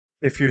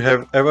If you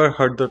have ever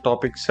heard the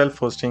topic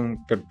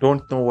self-hosting but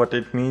don't know what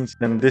it means,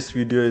 then this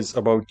video is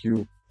about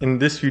you. In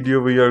this video,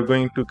 we are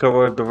going to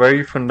cover the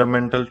very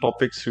fundamental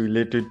topics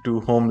related to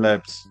home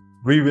labs.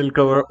 We will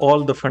cover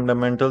all the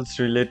fundamentals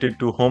related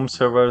to home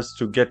servers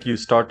to get you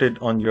started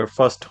on your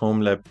first home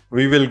lab.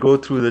 We will go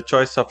through the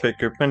choice of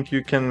equipment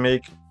you can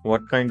make,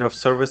 what kind of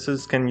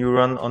services can you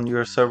run on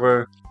your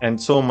server, and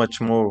so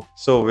much more.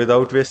 So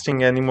without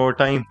wasting any more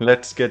time,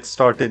 let's get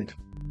started.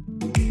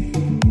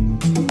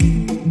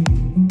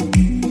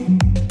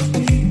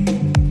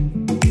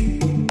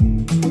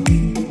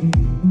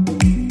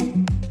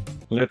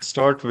 Let's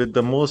start with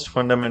the most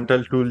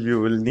fundamental tool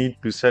you will need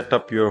to set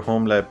up your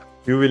home lab.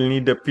 You will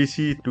need a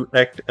PC to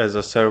act as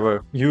a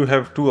server. You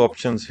have two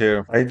options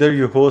here. Either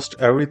you host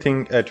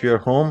everything at your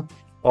home,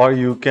 or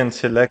you can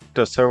select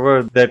a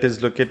server that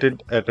is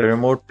located at a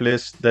remote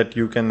place that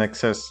you can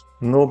access.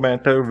 No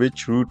matter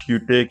which route you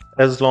take,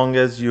 as long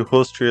as you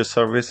host your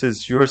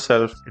services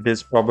yourself, it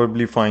is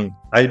probably fine.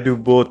 I do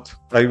both.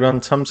 I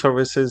run some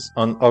services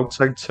on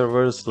outside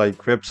servers like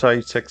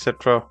websites,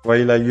 etc.,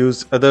 while I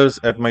use others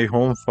at my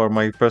home for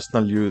my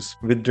personal use.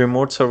 With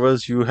remote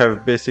servers, you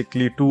have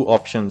basically two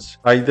options,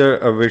 either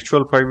a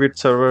virtual private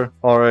server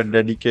or a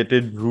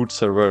dedicated root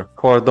server.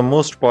 For the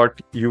most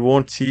part, you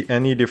won't see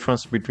any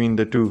difference between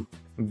the two.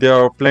 There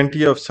are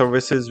plenty of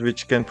services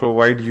which can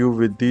provide you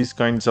with these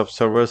kinds of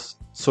servers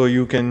so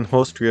you can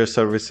host your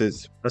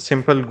services. A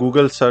simple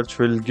Google search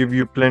will give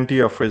you plenty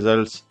of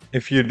results.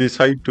 If you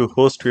decide to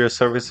host your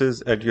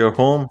services at your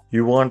home,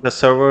 you want a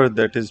server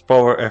that is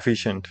power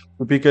efficient.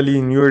 Typically,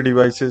 newer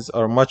devices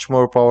are much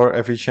more power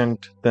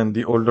efficient than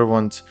the older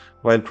ones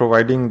while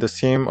providing the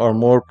same or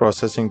more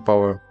processing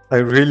power. I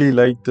really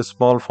like the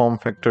small form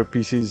factor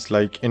PCs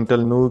like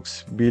Intel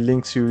NUCs,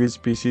 Beelink series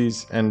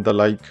PCs and the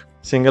like.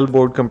 Single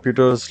board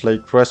computers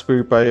like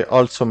Raspberry Pi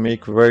also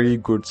make very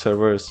good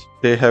servers.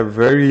 They have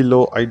very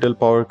low idle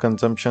power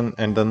consumption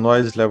and the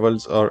noise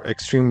levels are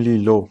extremely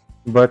low.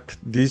 But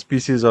these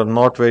PCs are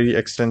not very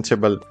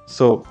extensible,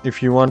 so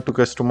if you want to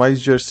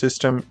customize your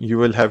system, you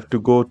will have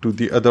to go to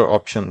the other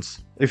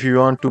options. If you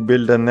want to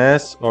build a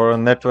NAS or a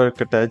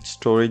network attached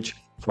storage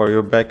for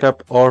your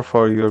backup or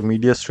for your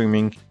media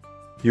streaming,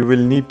 you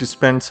will need to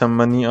spend some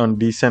money on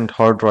decent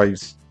hard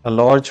drives. A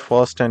large,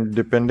 fast and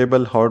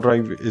dependable hard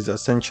drive is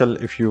essential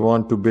if you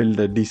want to build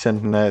a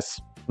decent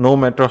NAS. No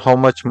matter how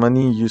much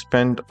money you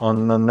spend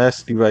on a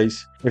NAS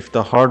device, if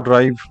the hard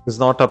drive is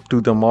not up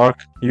to the mark,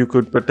 you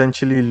could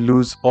potentially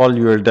lose all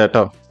your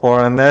data.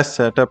 For a NAS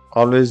setup,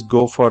 always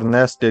go for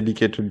NAS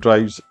dedicated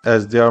drives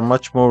as they are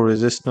much more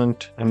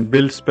resistant and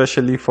built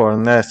specially for a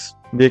NAS.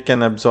 They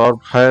can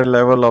absorb higher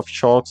level of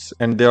shocks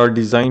and they are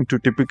designed to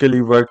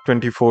typically work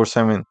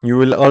 24/7. You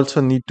will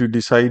also need to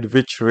decide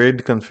which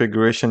RAID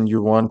configuration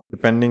you want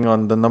depending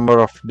on the number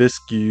of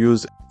disks you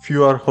use. If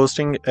you are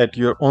hosting at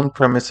your own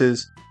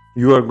premises,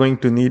 you are going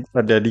to need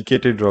a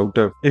dedicated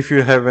router. If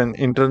you have an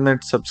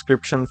internet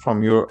subscription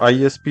from your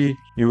ISP,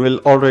 you will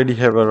already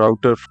have a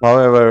router.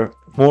 However,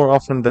 more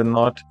often than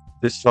not,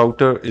 this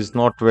router is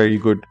not very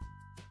good.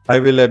 I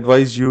will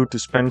advise you to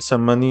spend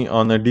some money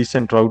on a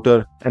decent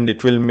router and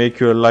it will make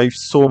your life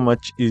so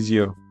much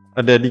easier.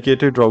 A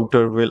dedicated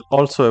router will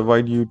also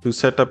avoid you to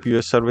set up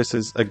your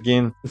services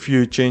again if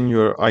you change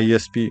your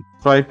ISP.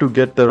 Try to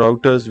get the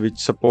routers which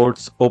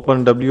supports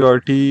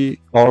OpenWRT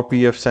or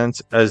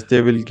pfSense as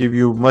they will give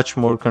you much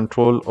more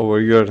control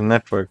over your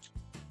network.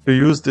 To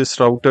use this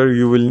router,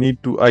 you will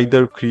need to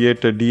either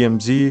create a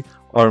DMZ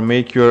or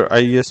make your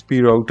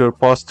ISP router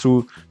pass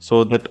through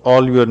so that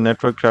all your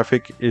network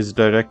traffic is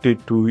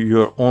directed to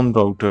your own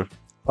router.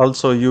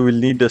 Also, you will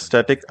need a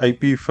static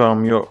IP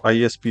from your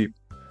ISP.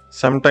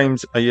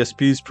 Sometimes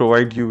ISPs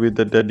provide you with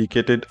a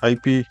dedicated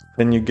IP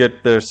when you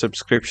get their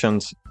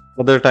subscriptions.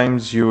 Other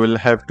times you will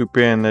have to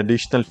pay an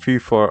additional fee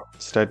for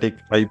static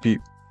IP.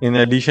 In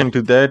addition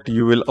to that,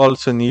 you will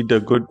also need a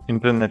good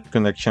internet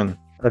connection.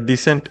 A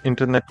decent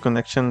internet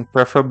connection,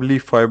 preferably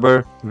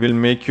fiber, will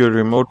make your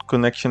remote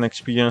connection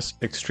experience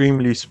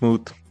extremely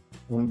smooth.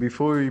 And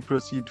before we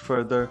proceed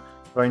further,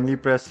 kindly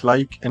press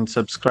like and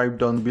subscribe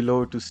down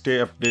below to stay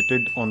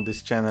updated on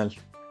this channel.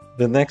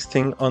 The next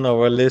thing on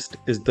our list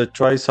is the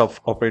choice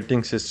of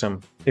operating system.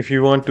 If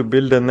you want to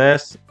build a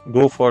NAS,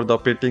 go for the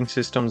operating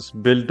systems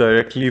built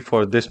directly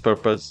for this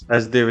purpose,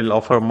 as they will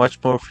offer much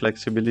more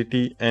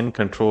flexibility and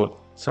control.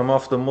 Some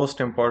of the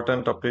most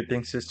important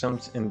operating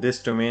systems in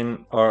this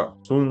domain are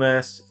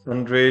TrueNAS,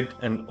 Unraid,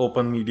 and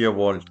Open Media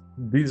Vault.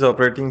 These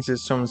operating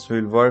systems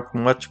will work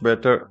much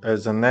better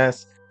as a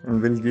NAS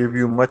and will give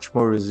you much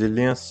more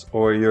resilience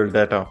over your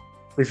data.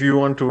 If you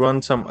want to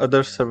run some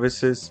other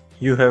services,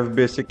 you have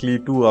basically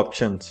two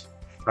options,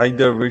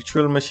 either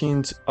virtual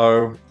machines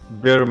or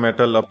bare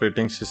metal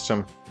operating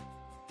system.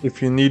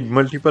 If you need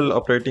multiple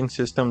operating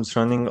systems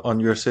running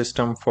on your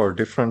system for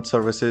different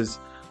services,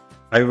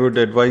 I would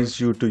advise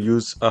you to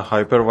use a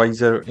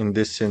hypervisor in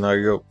this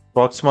scenario.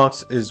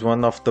 Proxmox is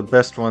one of the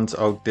best ones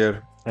out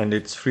there and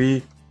it's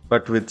free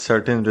but with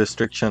certain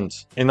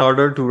restrictions. In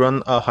order to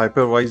run a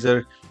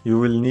hypervisor, you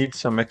will need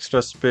some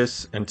extra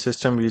space and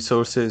system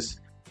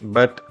resources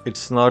but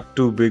it's not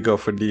too big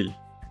of a deal.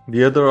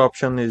 The other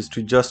option is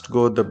to just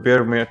go the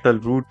bare metal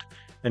route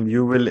and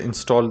you will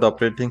install the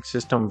operating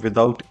system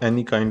without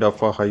any kind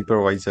of a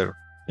hypervisor.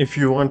 If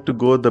you want to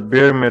go the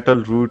bare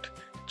metal route,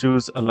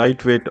 choose a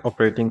lightweight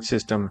operating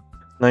system.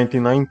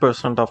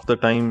 99% of the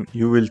time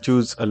you will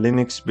choose a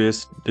Linux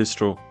based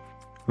distro.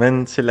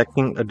 When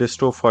selecting a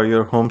distro for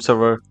your home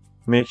server,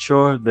 make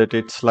sure that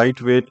it's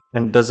lightweight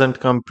and doesn't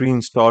come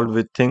pre-installed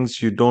with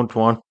things you don't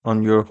want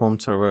on your home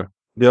server.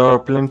 There are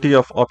plenty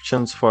of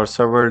options for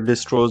server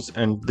distros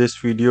and this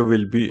video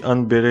will be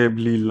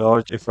unbearably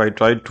large if I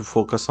try to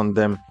focus on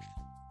them.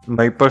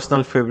 My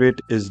personal favorite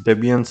is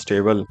Debian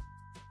Stable.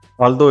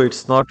 Although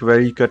it's not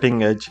very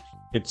cutting edge,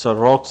 it's a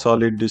rock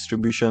solid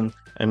distribution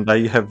and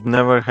I have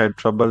never had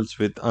troubles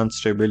with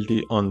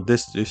instability on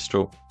this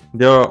distro.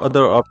 There are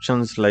other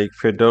options like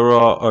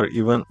Fedora or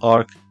even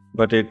Arch,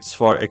 but it's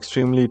for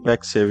extremely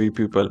tech savvy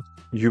people.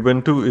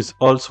 Ubuntu is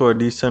also a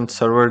decent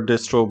server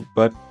distro,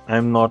 but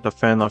I'm not a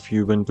fan of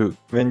Ubuntu.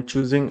 When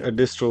choosing a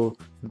distro,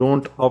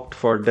 don't opt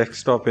for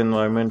desktop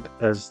environment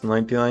as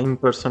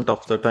 99%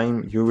 of the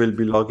time you will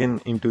be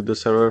logging into the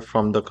server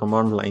from the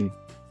command line.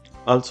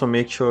 Also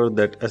make sure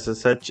that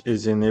SSH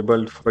is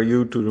enabled for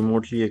you to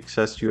remotely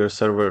access your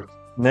server.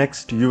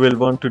 Next, you will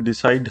want to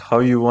decide how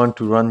you want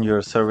to run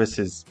your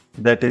services.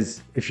 That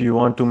is, if you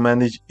want to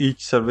manage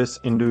each service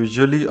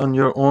individually on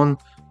your own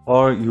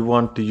or you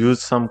want to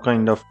use some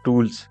kind of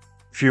tools.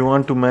 If you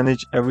want to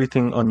manage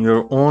everything on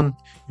your own,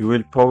 you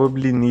will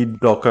probably need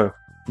Docker.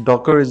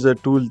 Docker is a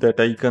tool that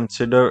I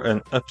consider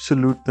an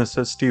absolute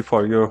necessity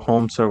for your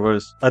home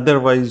servers.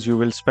 Otherwise, you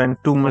will spend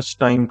too much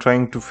time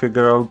trying to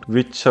figure out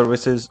which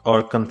services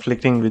are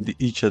conflicting with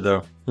each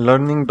other.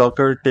 Learning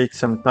Docker takes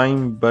some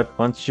time, but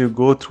once you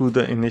go through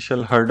the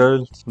initial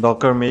hurdles,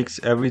 Docker makes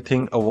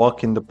everything a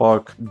walk in the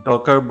park.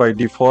 Docker by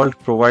default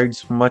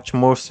provides much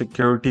more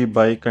security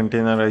by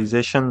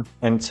containerization,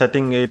 and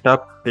setting it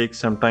up takes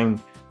some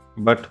time.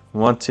 But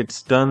once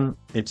it's done,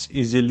 it's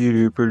easily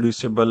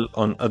reproducible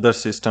on other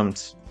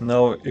systems.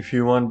 Now, if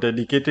you want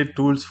dedicated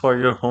tools for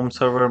your home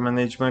server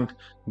management,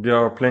 there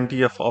are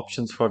plenty of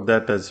options for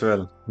that as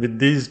well. With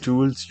these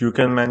tools, you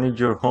can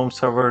manage your home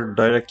server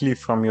directly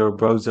from your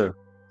browser.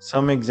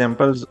 Some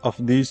examples of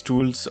these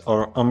tools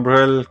are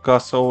Umbrel,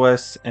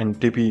 CastOS, and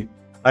Tipeee.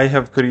 I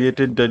have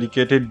created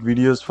dedicated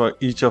videos for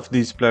each of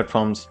these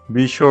platforms.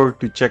 Be sure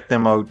to check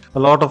them out. A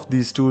lot of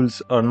these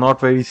tools are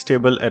not very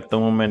stable at the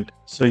moment,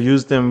 so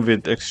use them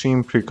with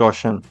extreme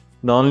precaution.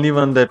 The only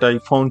one that I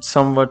found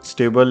somewhat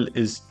stable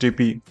is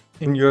Tipeee.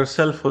 In your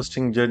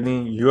self-hosting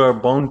journey, you are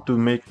bound to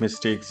make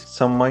mistakes,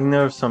 some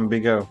minor, some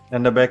bigger,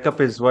 and a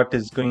backup is what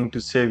is going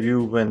to save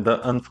you when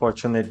the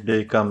unfortunate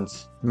day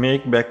comes.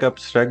 Make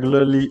backups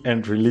regularly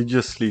and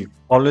religiously.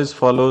 Always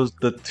follows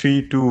the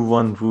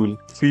 3-2-1 rule.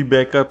 3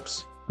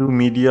 backups, 2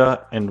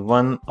 media and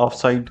 1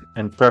 offsite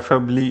and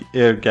preferably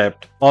air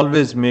gapped.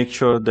 Always make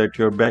sure that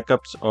your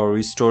backups are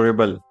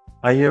restorable.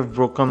 I have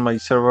broken my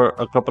server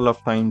a couple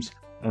of times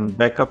and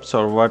backups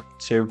are what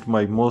saved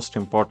my most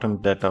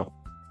important data.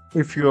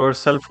 If you are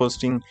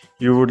self-hosting,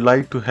 you would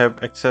like to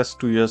have access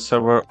to your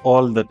server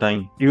all the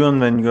time,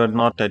 even when you are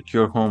not at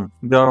your home.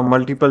 There are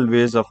multiple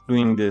ways of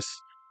doing this.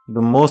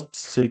 The most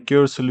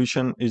secure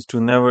solution is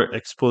to never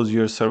expose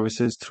your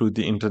services through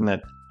the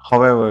internet.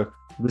 However,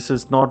 this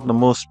is not the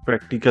most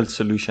practical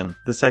solution.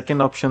 The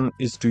second option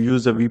is to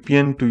use a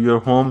VPN to your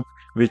home,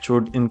 which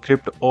would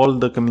encrypt all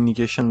the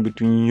communication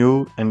between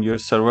you and your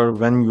server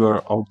when you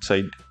are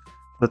outside.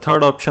 The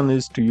third option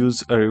is to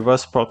use a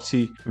reverse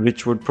proxy,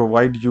 which would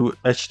provide you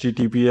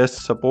HTTPS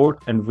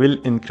support and will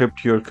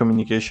encrypt your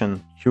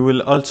communication. You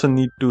will also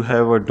need to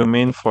have a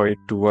domain for it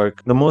to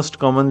work. The most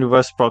common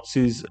reverse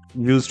proxies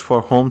used for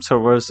home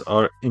servers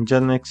are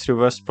Nginx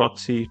reverse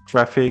proxy,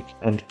 Traffic,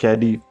 and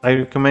Caddy. I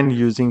recommend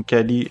using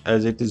Caddy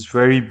as it is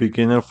very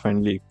beginner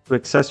friendly. To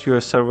access your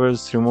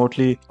servers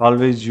remotely,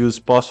 always use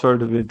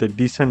password with a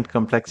decent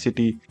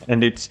complexity,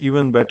 and it's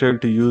even better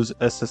to use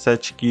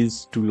SSH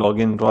keys to log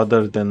in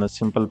rather than a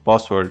simple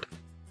password.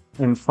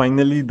 And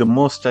finally, the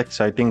most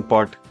exciting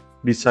part,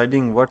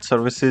 deciding what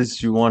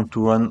services you want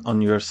to run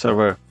on your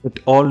server.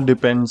 It all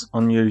depends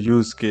on your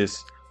use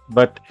case,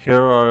 but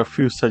here are a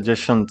few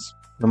suggestions.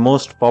 The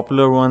most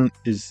popular one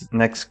is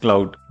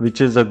Nextcloud,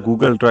 which is a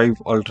Google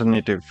Drive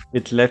alternative.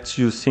 It lets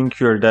you sync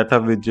your data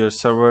with your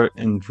server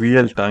in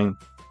real time.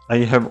 I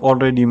have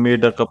already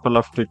made a couple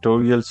of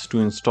tutorials to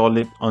install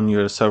it on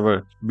your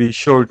server. Be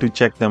sure to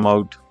check them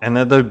out.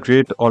 Another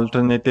great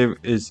alternative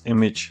is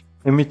Image.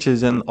 Image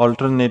is an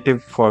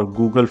alternative for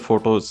Google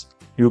Photos.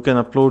 You can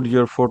upload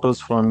your photos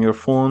from your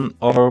phone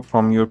or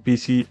from your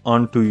PC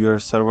onto your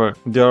server.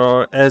 There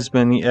are as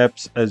many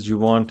apps as you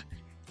want,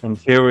 and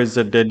here is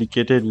a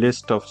dedicated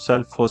list of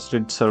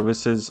self-hosted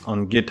services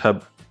on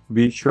GitHub.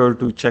 Be sure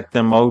to check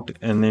them out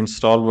and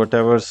install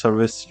whatever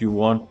service you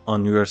want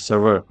on your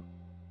server.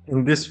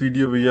 In this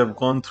video, we have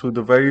gone through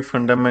the very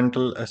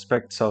fundamental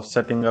aspects of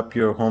setting up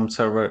your home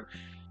server.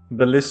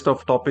 The list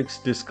of topics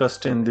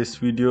discussed in this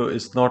video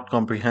is not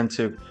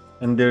comprehensive,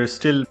 and there is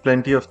still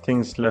plenty of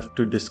things left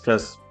to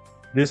discuss.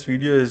 This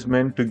video is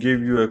meant to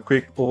give you a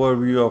quick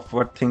overview of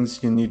what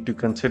things you need to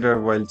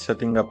consider while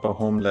setting up a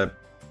home lab.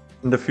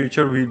 In the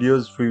future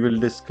videos, we will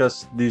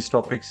discuss these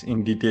topics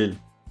in detail.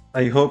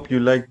 I hope you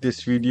liked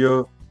this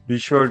video. Be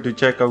sure to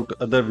check out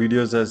other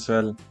videos as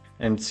well,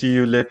 and see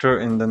you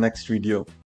later in the next video.